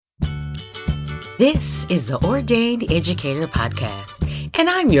This is the Ordained Educator Podcast, and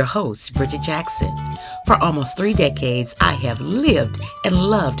I'm your host, Bridget Jackson. For almost 3 decades, I have lived and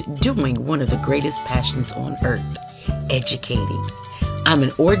loved doing one of the greatest passions on earth, educating. I'm an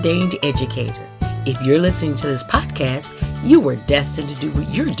ordained educator. If you're listening to this podcast, you were destined to do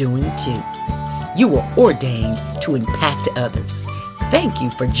what you're doing too. You were ordained to impact others. Thank you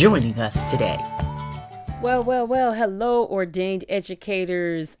for joining us today. Well, hello, ordained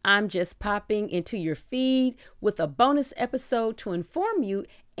educators. I'm just popping into your feed with a bonus episode to inform you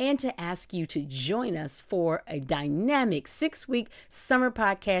and to ask you to join us for a dynamic 6-week summer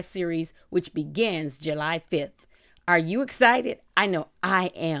podcast series, which begins July 5th. Are you excited? I know I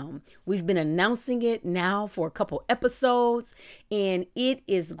am. We've been announcing it now for a couple episodes, and it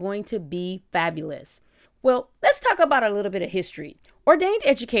is going to be fabulous. Well, let's talk about a little bit of history. Ordained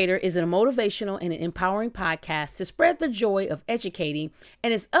Educator is a motivational and an empowering podcast to spread the joy of educating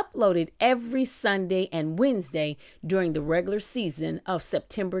and is uploaded every Sunday and Wednesday during the regular season of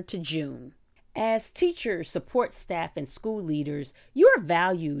September to June. As teachers, support staff, and school leaders, you are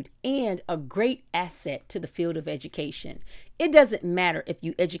valued and a great asset to the field of education. It doesn't matter if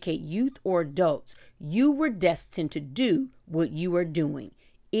you educate youth or adults, you were destined to do what you are doing.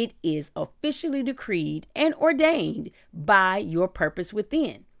 It is officially decreed and ordained by your purpose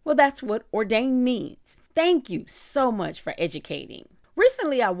within. Well, that's what ordained means. Thank you so much for educating.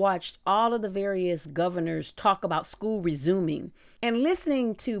 Recently, I watched all of the various governors talk about school resuming, and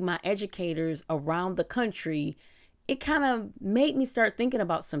listening to my educators around the country, it kind of made me start thinking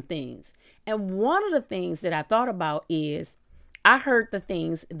about some things. And one of the things that I thought about is I heard the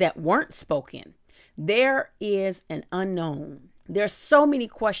things that weren't spoken. There is an unknown. There are so many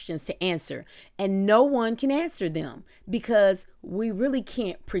questions to answer, and no one can answer them because we really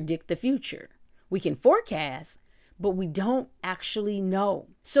can't predict the future. We can forecast, but we don't actually know.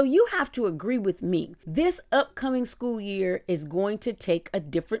 So you have to agree with me. This upcoming school year is going to take a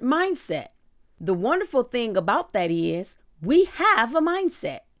different mindset. The wonderful thing about that is we have a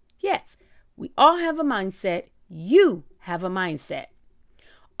mindset. Yes, we all have a mindset. You have a mindset.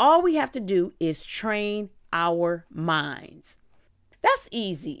 All we have to do is train our minds. That's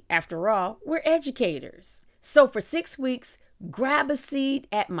easy. After all, we're educators. So for 6 weeks, grab a seat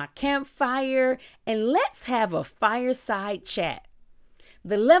at my campfire and let's have a fireside chat.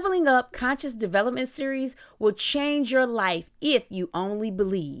 The Leveling Up Conscious Development series will change your life if you only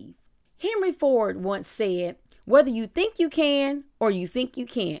believe. Henry Ford once said, "Whether you think you can or you think you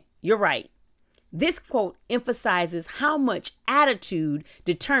can't, you're right." This quote emphasizes how much attitude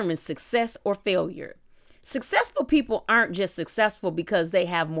determines success or failure. Successful people aren't just successful because they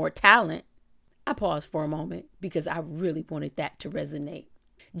have more talent. I paused for a moment because I really wanted that to resonate.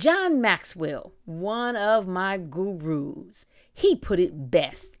 John Maxwell, one of my gurus, he put it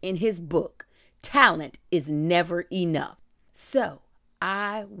best in his book, Talent is Never Enough. So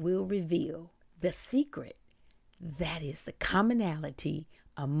I will reveal the secret that is the commonality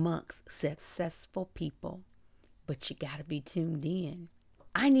amongst successful people. But you got to be tuned in.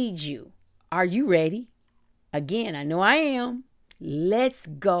 I need you. Are you ready? Again, I know I am. Let's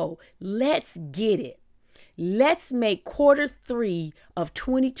go. Let's get it. Let's make Q3 of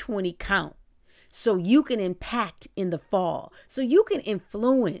 2020 count so you can impact in the fall, so you can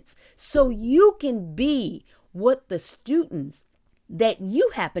influence, so you can be what the students that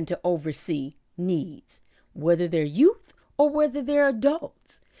you happen to oversee needs, whether they're youth or whether they're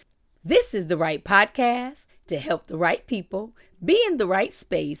adults. This is the right podcast to help the right people be in the right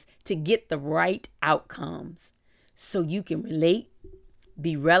space to get the right outcomes so you can relate,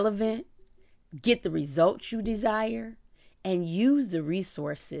 be relevant, get the results you desire, and use the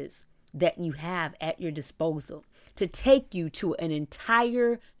resources that you have at your disposal to take you to an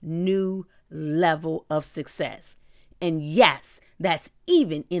entire new level of success. And yes, that's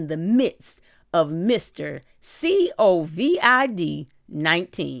even in the midst of Mr.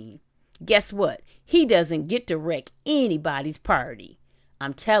 COVID-19. Guess what? He doesn't get to wreck anybody's party.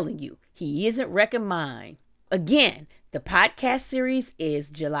 I'm telling you, he isn't wrecking mine. Again, the podcast series is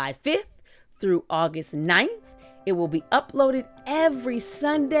July 5th through August 9th. It will be uploaded every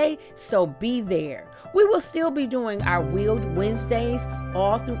Sunday, so be there. We will still be doing our Wheeled Wednesdays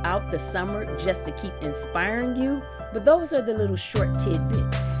all throughout the summer just to keep inspiring you, but those are the little short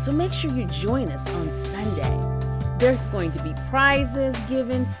tidbits. So make sure you join us on Sunday. There's going to be prizes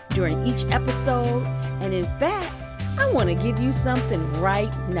given during each episode. And in fact, I want to give you something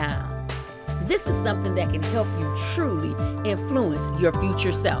right now. This is something that can help you truly influence your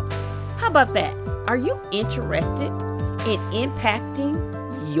future self. How about that? Are you interested in impacting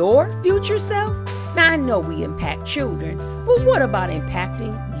your future self? Now, I know we impact children, but what about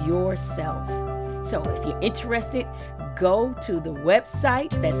impacting yourself? So if you're interested, go to the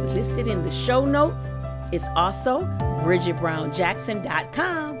website that's listed in the show notes. It's also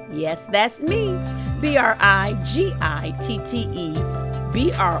BridgetBrownJackson.com. Yes, that's me.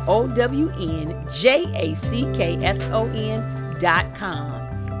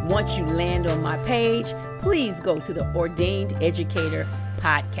 BridgetBrownJackson.com. Once you land on my page, please go to the Ordained Educator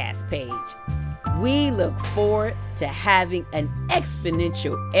podcast page. We look forward to having an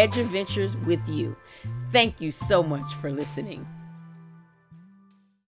exponential Eduventures with you. Thank you so much for listening.